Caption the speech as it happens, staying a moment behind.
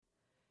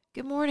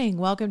Good morning.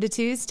 Welcome to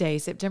Tuesday,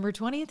 September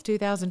 20th,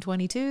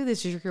 2022.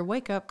 This is your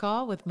wake-up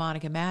call with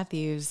Monica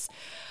Matthews.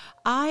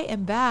 I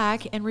am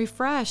back and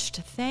refreshed.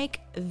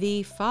 Thank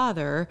the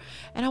Father.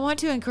 And I want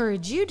to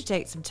encourage you to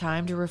take some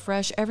time to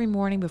refresh every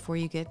morning before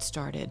you get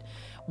started.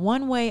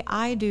 One way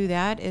I do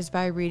that is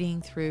by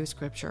reading through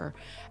Scripture,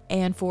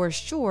 and for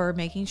sure,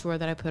 making sure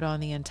that I put on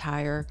the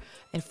entire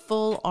and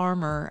full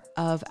armor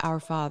of our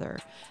Father.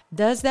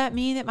 Does that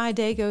mean that my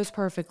day goes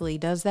perfectly?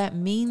 Does that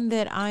mean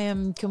that I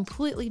am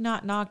completely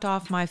not knocked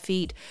off my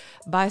feet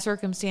by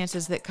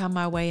circumstances that come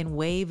my way and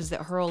waves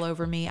that hurl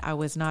over me I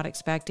was not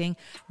expecting?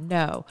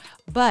 No,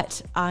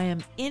 but I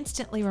am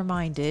instantly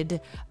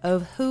reminded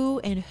of who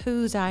and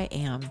whose I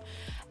am.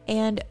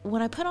 And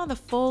when I put on the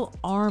full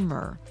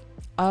armor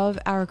of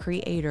our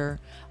Creator,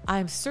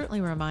 I'm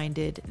certainly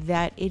reminded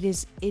that it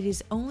is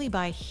only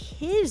by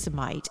His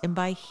might and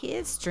by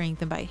His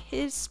strength and by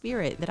His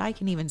Spirit that I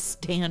can even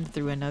stand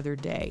through another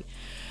day.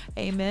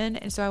 Amen.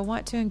 And so I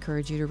want to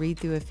encourage you to read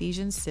through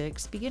Ephesians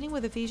 6, beginning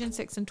with Ephesians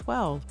 6 and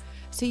 12,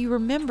 so you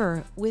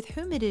remember with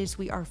whom it is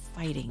we are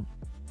fighting,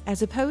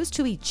 as opposed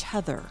to each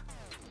other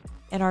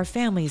and our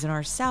families and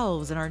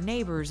ourselves and our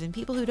neighbors and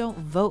people who don't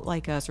vote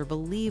like us or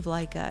believe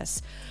like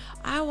us.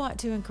 I want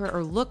to encourage,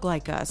 or look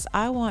like us.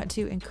 I want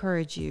to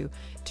encourage you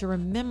to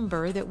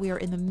remember that we are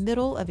in the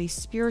middle of a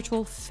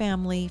spiritual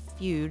family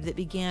feud that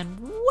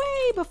began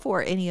way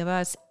before any of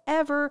us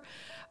ever,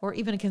 or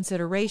even a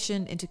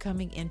consideration into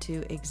coming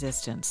into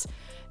existence.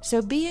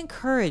 So be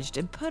encouraged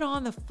and put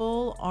on the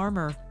full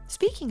armor.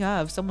 Speaking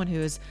of someone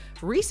who has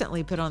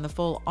recently put on the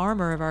full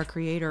armor of our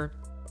Creator,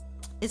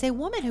 is a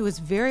woman who is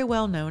very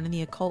well known in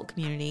the occult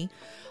community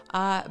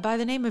by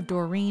the name of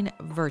Doreen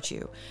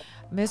Virtue.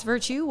 Miss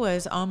Virtue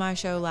was on my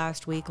show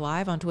last week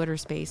live on Twitter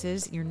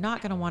Spaces. You're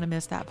not going to want to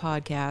miss that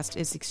podcast.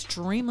 It's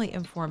extremely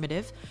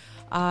informative.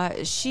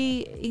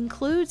 She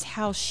includes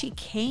how she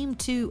came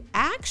to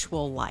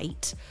actual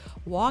light,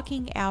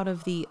 walking out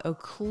of the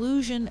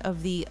occlusion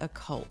of the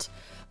occult,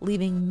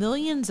 leaving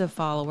millions of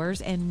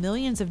followers and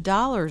millions of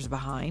dollars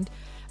behind.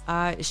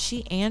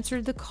 She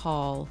answered the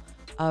call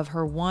of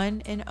her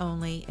one and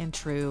only and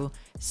true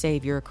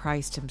Savior,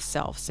 Christ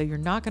Himself. So you're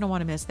not going to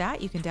want to miss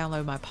that. You can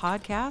download my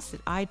podcast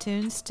at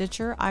iTunes,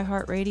 Stitcher,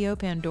 iHeartRadio,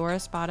 Pandora,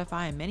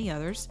 Spotify, and many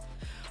others.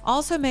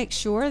 Also, make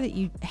sure that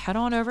you head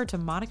on over to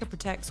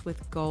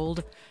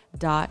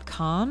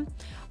monicaprotectswithgold.com.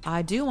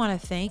 I do want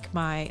to thank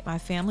my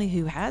family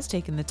who has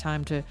taken the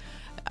time to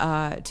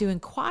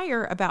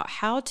inquire about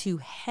how to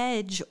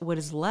hedge what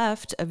is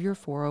left of your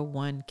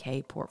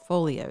 401k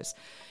portfolios.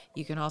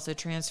 You can also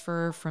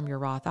transfer from your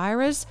Roth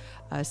IRAs,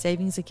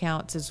 savings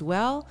accounts as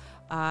well.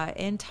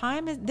 And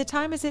the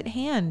time is at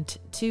hand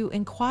to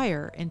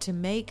inquire and to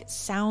make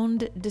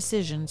sound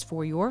decisions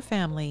for your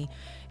family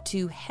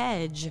to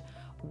hedge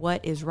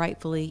what is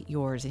rightfully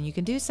yours. And you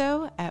can do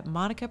so at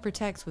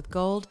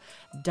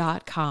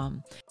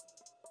monicaprotectswithgold.com.